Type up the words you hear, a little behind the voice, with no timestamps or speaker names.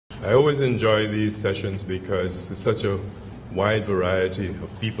I always enjoy these sessions because there's such a wide variety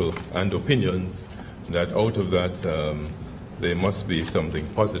of people and opinions that out of that there must be something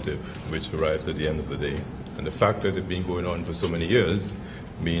positive which arrives at the end of the day. And the fact that it's been going on for so many years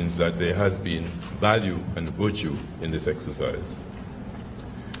means that there has been value and virtue in this exercise.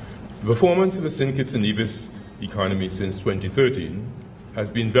 The performance of the St. Kitts-Nevis economy since 2013 has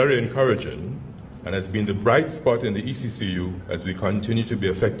been very encouraging and has been the bright spot in the ECCU as we continue to be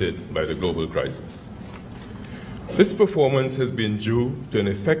affected by the global crisis. This performance has been due to an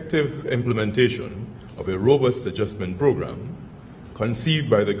effective implementation of a robust adjustment program conceived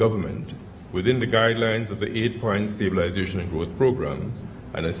by the government within the guidelines of the 8-point Stabilization and Growth Program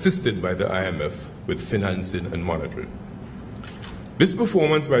and assisted by the IMF with financing and monitoring. This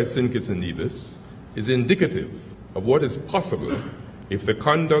performance by St. Kitts-Nevis is indicative of what is possible if the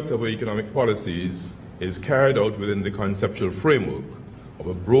conduct of our economic policies is carried out within the conceptual framework of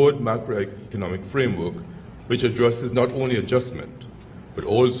a broad macroeconomic framework which addresses not only adjustment, but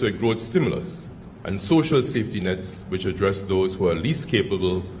also a growth stimulus and social safety nets which address those who are least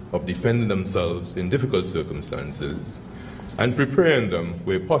capable of defending themselves in difficult circumstances and preparing them,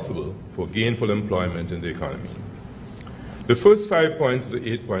 where possible, for gainful employment in the economy. The first 5 points of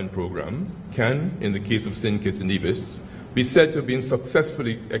the 8-point program can, in the case of St. Kitts-Nevis, be said to have been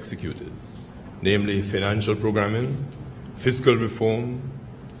successfully executed, namely financial programming, fiscal reform,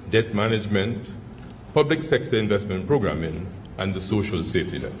 debt management, public sector investment programming, and the social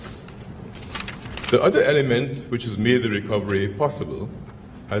safety nets. The other element which has made the recovery possible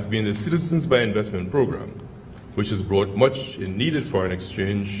has been the Citizens by Investment program, which has brought much in needed foreign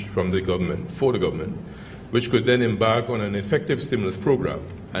exchange from the government, for the government, which could then embark on an effective stimulus program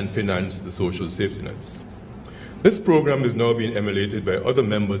and finance the social safety nets. This program is now being emulated by other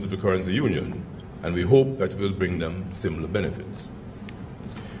members of the currency union, and we hope that it will bring them similar benefits.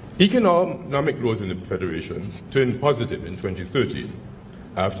 Economic growth in the Federation turned positive in 2013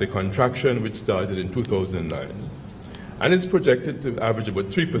 after a contraction which started in 2009, and is projected to average about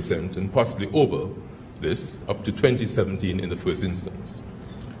 3% and possibly over this up to 2017 in the first instance.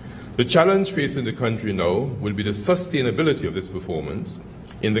 The challenge facing the country now will be the sustainability of this performance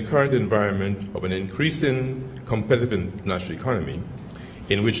in the current environment of an increasing competitive international economy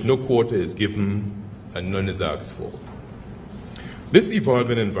in which no quota is given and none is asked for. This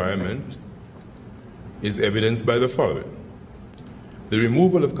evolving environment is evidenced by the following: the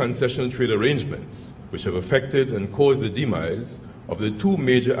removal of concessional trade arrangements which have affected and caused the demise of the two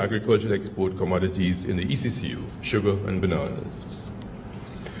major agricultural export commodities in the ECCU, sugar and bananas.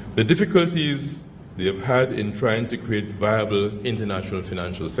 The difficulties they have had in trying to create viable international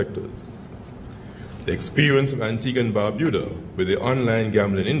financial sectors. The experience of Antigua and Barbuda with the online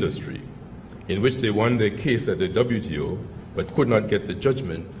gambling industry, in which they won their case at the WTO but could not get the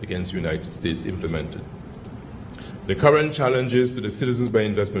judgment against the United States implemented. The current challenges to the Citizens by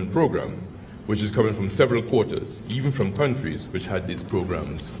Investment program, which is coming from several quarters, even from countries which had these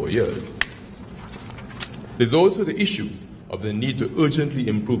programs for years. There's also the issue of the need to urgently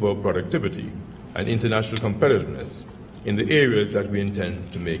improve our productivity and international competitiveness in the areas that we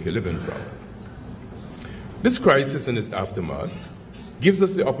intend to make a living from. This crisis and its aftermath gives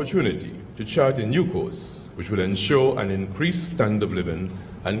us the opportunity to chart a new course which will ensure an increased standard of living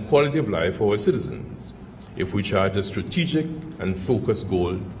and quality of life for our citizens if we chart a strategic and focused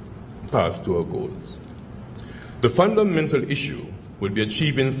path to our goals. The fundamental issue will be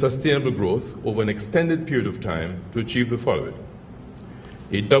achieving sustainable growth over an extended period of time to achieve the following: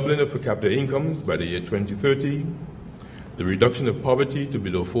 a doubling of per capita incomes by the year 2030, the reduction of poverty to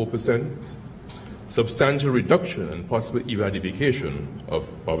below 4%, substantial reduction and possible eradication of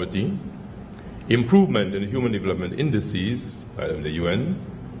poverty, improvement in human development indices by the UN,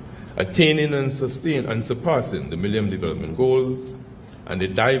 attaining and surpassing the Millennium Development Goals, and a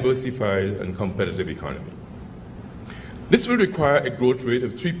diversified and competitive economy. This will require a growth rate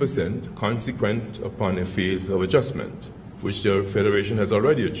of 3% consequent upon a phase of adjustment, which the Federation has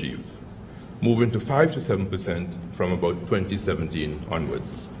already achieved, moving to 5 to 7% from about 2017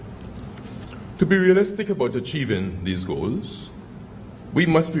 onwards. To be realistic about achieving these goals, we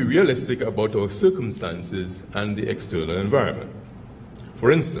must be realistic about our circumstances and the external environment.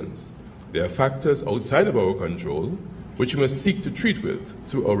 For instance, there are factors outside of our control which we must seek to treat with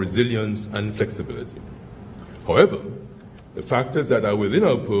through our resilience and flexibility. However, the factors that are within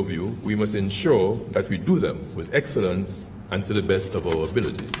our purview, we must ensure that we do them with excellence and to the best of our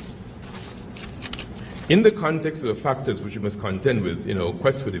abilities. In the context of the factors which we must contend with in our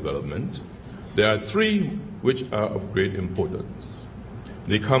quest for development, there are three which are of great importance.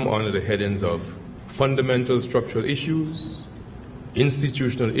 They come under the headings of fundamental structural issues,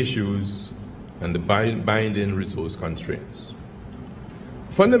 institutional issues, and the binding resource constraints.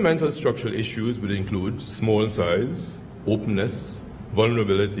 Fundamental structural issues would include small size, openness,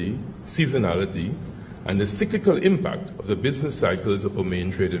 vulnerability, seasonality, and the cyclical impact of the business cycles of our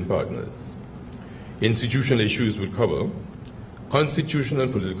main trading partners. Institutional issues would cover constitutional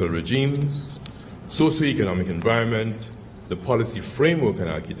and political regimes, socioeconomic environment, the policy framework and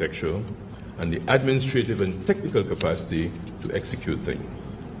architecture, and the administrative and technical capacity to execute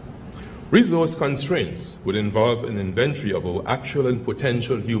things. Resource constraints would involve an inventory of our actual and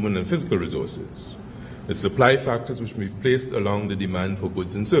potential human and physical resources, the supply factors which may be placed along the demand for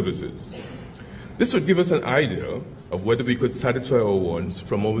goods and services. This would give us an idea of whether we could satisfy our wants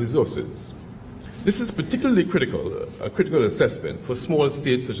from our resources. This is particularly a critical assessment for small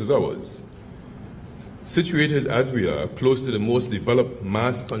states such as ours, situated as we are close to the most developed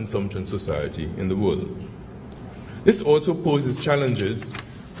mass consumption society in the world. This also poses challenges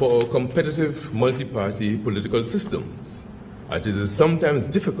for our competitive multi-party political systems, as it is sometimes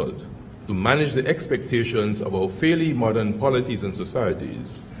difficult to manage the expectations of our fairly modern polities and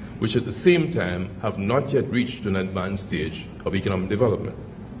societies, which at the same time have not yet reached an advanced stage of economic development.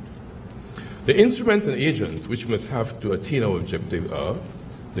 The instruments and agents which must have to attain our objective are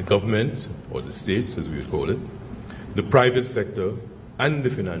the government, or the state as we would call it, the private sector, and the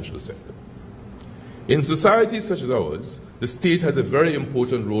financial sector. In societies such as ours, the state has a very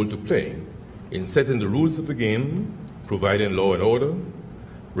important role to play in setting the rules of the game, providing law and order,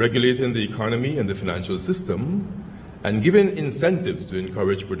 regulating the economy and the financial system, and giving incentives to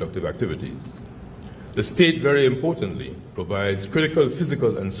encourage productive activities. The state, very importantly, provides critical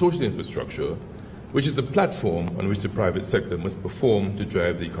physical and social infrastructure, which is the platform on which the private sector must perform to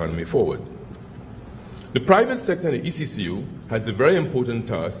drive the economy forward. The private sector in the ECCU has a very important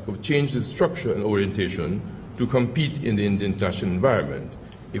task of changing the structure and orientation to compete in the international environment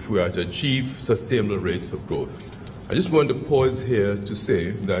if we are to achieve sustainable rates of growth. I just want to pause here to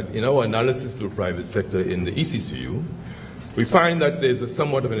say that in our analysis of the private sector in the ECCU, we find that there's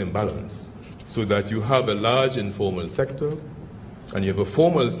somewhat of an imbalance, so that you have a large informal sector and you have a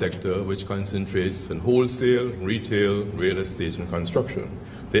formal sector which concentrates on wholesale, retail, real estate, and construction.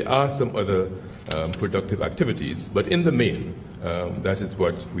 There are some other productive activities, but in the main, that is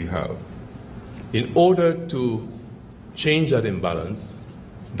what we have. In order to change that imbalance,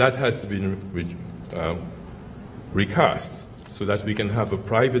 that has to be recast so that we can have a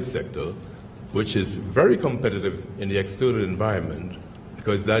private sector which is very competitive in the external environment,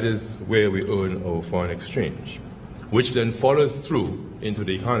 because that is where we earn our foreign exchange, which then follows through into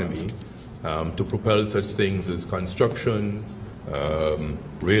the economy to propel such things as construction,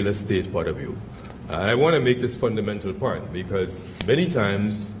 real estate, what have you. I want to make this fundamental point because many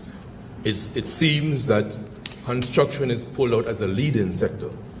times it seems that construction is pulled out as a leading sector.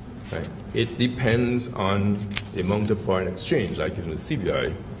 Right? It depends on the amount of foreign exchange, like in the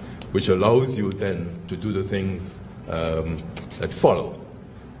CBI, which allows you then to do the things that follow.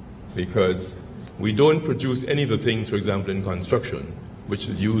 Because we don't produce any of the things, for example, in construction, which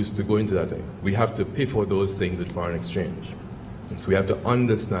are used to go into that thing. We have to pay for those things with foreign exchange. And so we have to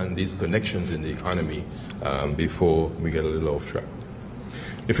understand these connections in the economy before we get a little off track.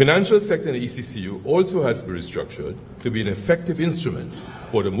 The financial sector in the ECCU also has to be restructured to be an effective instrument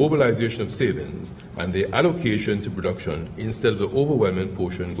for the mobilization of savings and their allocation to production instead of the overwhelming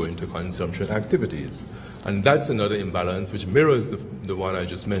portion going to consumption activities. And that's another imbalance which mirrors the one I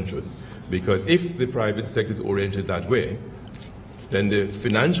just mentioned. Because if the private sector is oriented that way, then the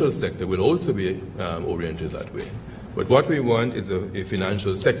financial sector will also be oriented that way. But what we want is a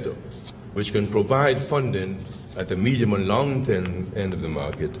financial sector which can provide funding at the medium and long-term end of the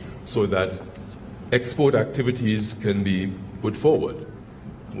market so that export activities can be put forward,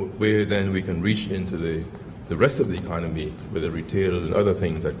 where then we can reach into the rest of the economy with the retail and other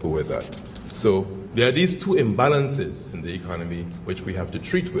things that go with that. So there are these two imbalances in the economy which we have to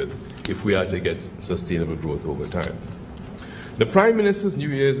treat with if we are to get sustainable growth over time. The Prime Minister's New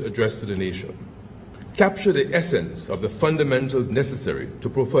Year's address to the nation capture the essence of the fundamentals necessary to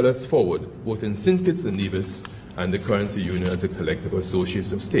propel us forward both in Kitts-Nevis and the currency union as a collective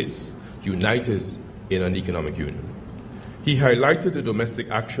association of states, united in an economic union. He highlighted the domestic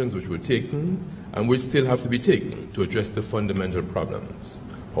actions which were taken and which still have to be taken to address the fundamental problems.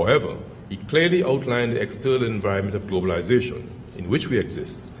 However, he clearly outlined the external environment of globalization in which we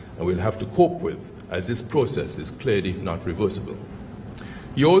exist and will have to cope with, as this process is clearly not reversible.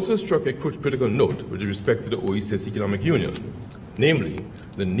 He also struck a critical note with respect to the OECS Economic Union, namely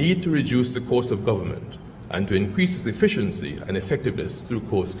the need to reduce the cost of government and to increase its efficiency and effectiveness through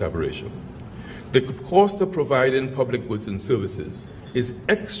cost collaboration. The cost of providing public goods and services is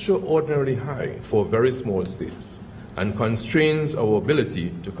extraordinarily high for very small states and constrains our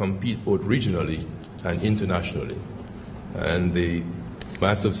ability to compete both regionally and internationally. And the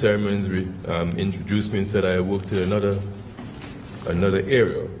Master of Ceremonies introduced me and said I worked in another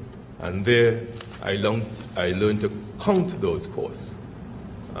area, and there I learned to count those costs.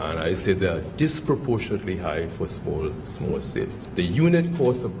 And I said they are disproportionately high for small states. The unit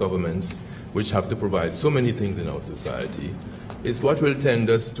cost of governments, which have to provide so many things in our society, is what will tend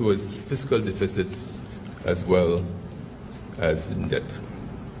us towards fiscal deficits as well as in debt.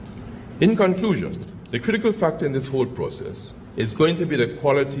 In conclusion, the critical factor in this whole process is going to be the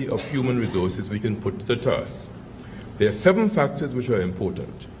quality of human resources we can put to the task. There are 7 factors which are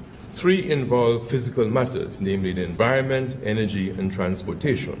important. 3 involve physical matters, namely the environment, energy, and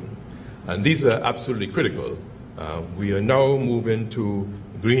transportation. And these are absolutely critical. We are now moving to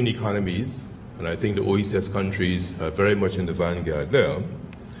green economies, and I think the OECS countries are very much in the vanguard there,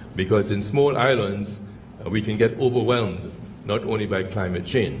 because in small islands, we can get overwhelmed not only by climate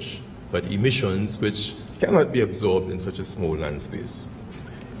change, but emissions which cannot be absorbed in such a small land space.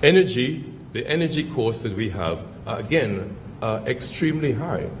 Energy, the energy costs that we have, again, are extremely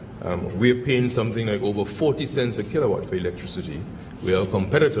high. We're paying something like over 40 cents a kilowatt for electricity. We have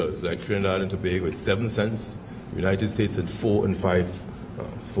competitors like Trinidad and Tobago at 7 cents, United States at 4 and 5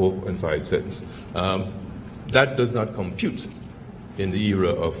 cents. That does not compute in the era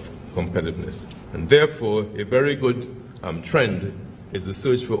of competitiveness. And therefore, a very good trend is the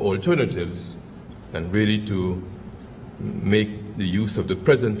search for alternatives and really to make the use of the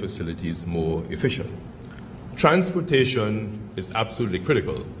present facilities more efficient. Transportation is absolutely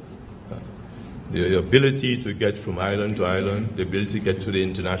critical. The ability to get from island to island, the ability to get to the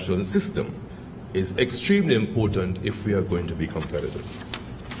international system is extremely important if we are going to be competitive.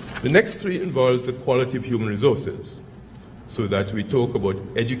 The next 3 involves the quality of human resources, so that we talk about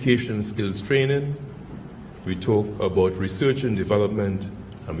education, skills training, we talk about research and development,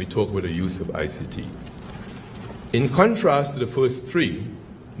 and we talk about the use of ICT. In contrast to the first 3,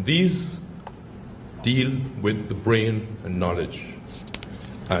 these deal with the brain and knowledge.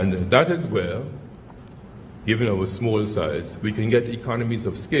 And that is where, given our small size, we can get economies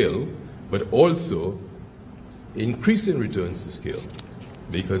of scale, but also increasing returns to scale,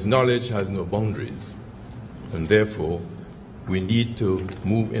 because knowledge has no boundaries. And therefore, we need to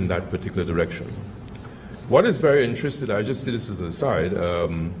move in that particular direction. What is very interesting, I just say this as an aside,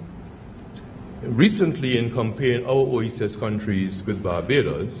 recently in comparing our OECS countries with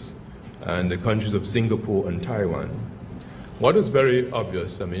Barbados and the countries of Singapore and Taiwan, what is very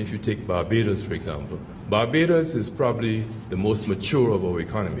obvious, I mean, if you take Barbados, for example, Barbados is probably the most mature of our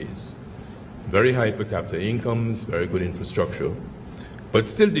economies. Very high per capita incomes, very good infrastructure, but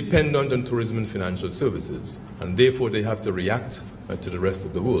still dependent on tourism and financial services, and therefore they have to react to the rest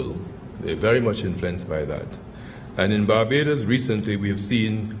of the world. They're very much influenced by that. And in Barbados recently we have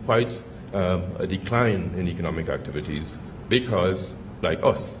seen quite a decline in economic activities because, like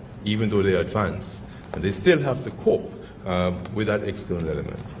us, even though they're advanced, and they still have to cope with that external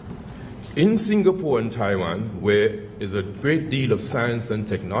element. In Singapore and Taiwan, where is a great deal of science and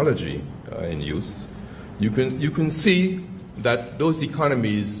technology in use, you can see that those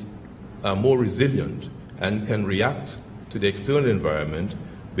economies are more resilient and can react to the external environment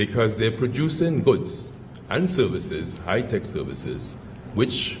because they're producing goods and services, high-tech services,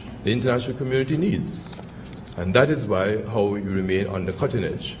 which the international community needs. And that is how we remain on the cutting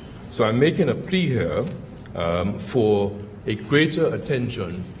edge. So I'm making a plea here for a greater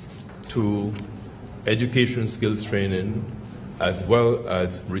attention to education skills training as well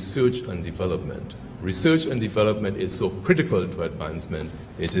as research and development. Research and development is so critical to advancement,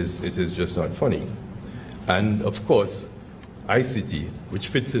 it is just not funny. And of course, ICT, which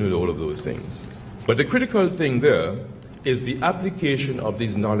fits in with all of those things. But the critical thing there is the application of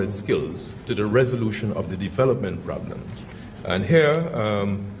these knowledge skills to the resolution of the development problem. And here,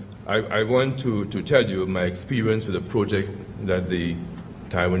 I want to tell you my experience with a project that the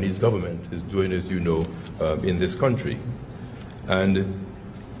Taiwanese government is doing, as you know, in this country. And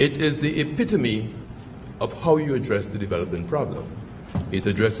it is the epitome of how you address the development problem. It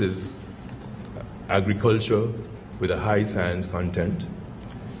addresses agriculture with a high science content.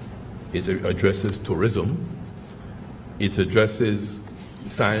 It addresses tourism. It addresses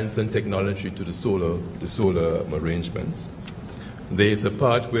science and technology to the solar arrangements. There is a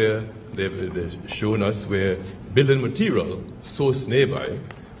part where they've shown us where building material sourced nearby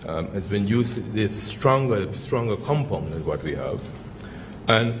has been used. It's stronger compound than what we have.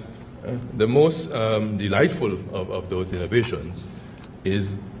 And the most delightful of those innovations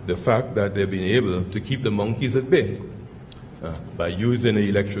is the fact that they've been able to keep the monkeys at bay by using an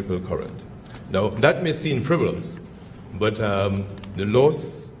electrical current. Now, that may seem frivolous, but the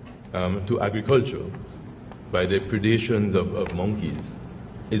loss to agriculture by the predations of monkeys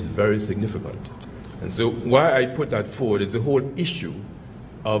is very significant. And so why I put that forward is the whole issue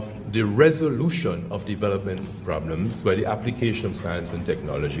of the resolution of development problems by the application of science and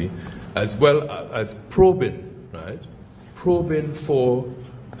technology, as well as probing, right? Probing for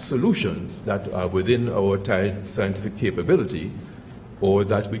solutions that are within our scientific capability, or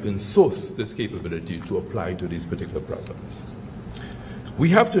that we can source this capability to apply to these particular problems. We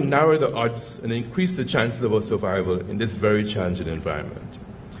have to narrow the odds and increase the chances of our survival in this very challenging environment.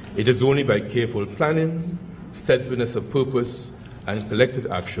 It is only by careful planning, steadfastness of purpose, and collective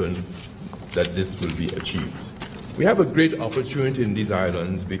action that this will be achieved. We have a great opportunity in these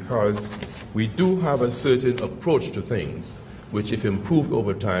islands because we do have a certain approach to things which, if improved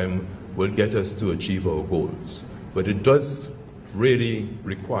over time, will get us to achieve our goals. But it does really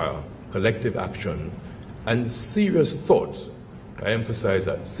require collective action and serious thought. I emphasize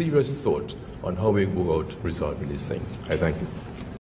that, serious thought on how we go about resolving these things. I thank you.